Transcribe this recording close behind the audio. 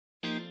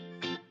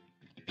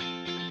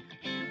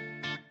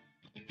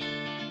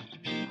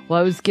Well,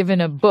 I was given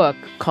a book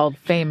called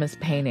Famous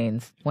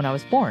Paintings when I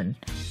was born.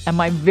 And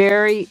my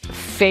very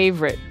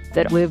favorite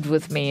that lived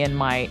with me in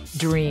my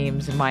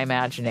dreams and my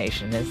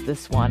imagination is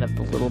this one of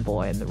the little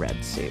boy in the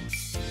red suit.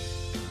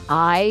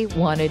 I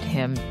wanted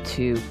him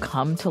to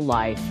come to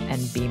life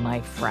and be my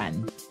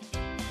friend.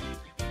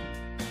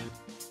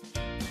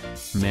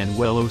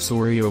 Manuel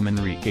Osorio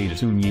Manrique de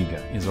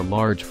Zuñiga is a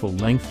large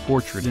full-length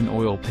portrait in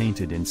oil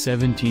painted in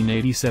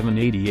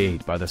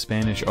 1787-88 by the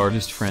Spanish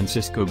artist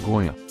Francisco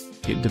Goya.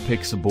 It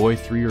depicts a boy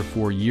 3 or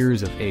 4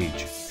 years of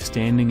age,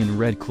 standing in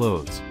red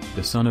clothes.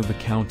 The son of the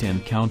Count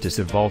and Countess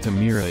of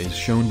Altamira is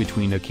shown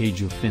between a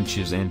cage of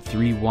finches and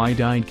 3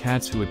 wide-eyed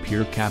cats who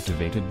appear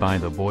captivated by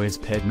the boy's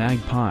pet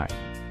magpie.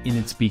 In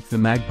its beak the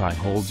magpie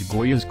holds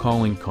Goya's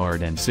calling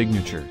card and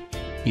signature.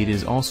 It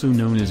is also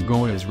known as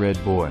Goya's Red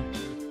Boy.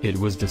 It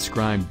was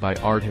described by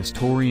art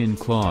historian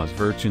Claus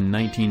Virch in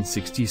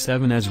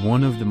 1967 as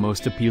one of the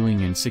most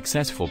appealing and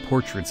successful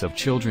portraits of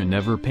children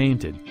ever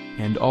painted,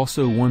 and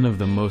also one of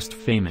the most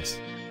famous.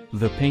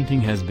 The painting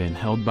has been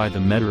held by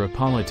the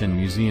Metropolitan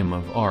Museum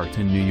of Art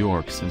in New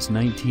York since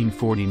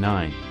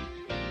 1949.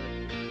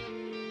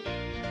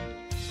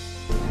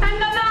 And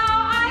now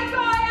I,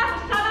 Goya,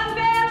 shall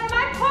unveil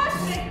my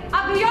portrait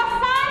of your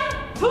son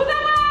to the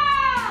world!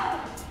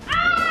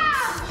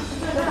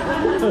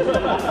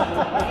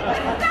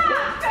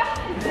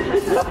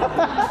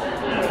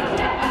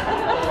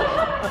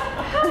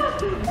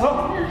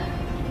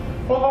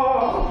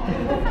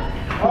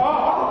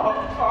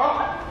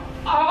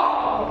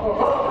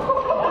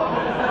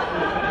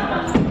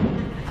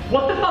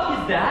 What the fuck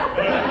is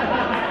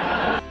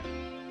that?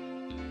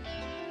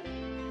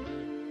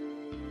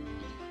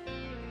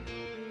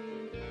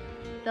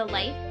 The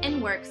life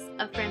and works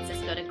of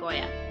Francisco de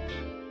Goya.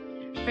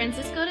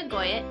 Francisco de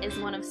Goya is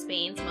one of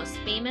Spain's most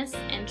famous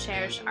and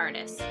cherished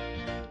artists.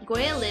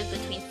 Goya lived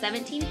between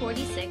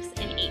 1746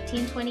 and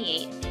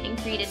 1828 and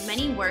created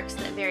many works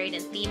that varied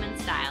in theme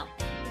and style.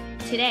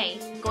 Today,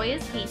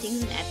 Goya's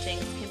paintings and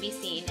etchings can be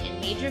seen in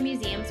major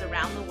museums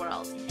around the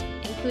world,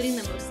 including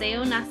the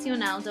Museo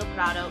Nacional del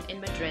Prado in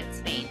Madrid,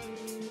 Spain.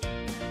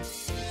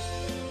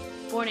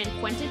 Born in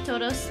Fuente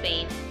Todos,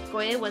 Spain,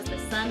 Goya was the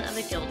son of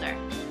a gilder.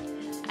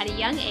 At a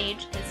young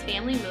age, his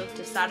family moved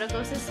to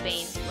Zaragoza,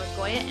 Spain, where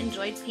Goya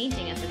enjoyed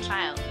painting as a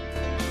child.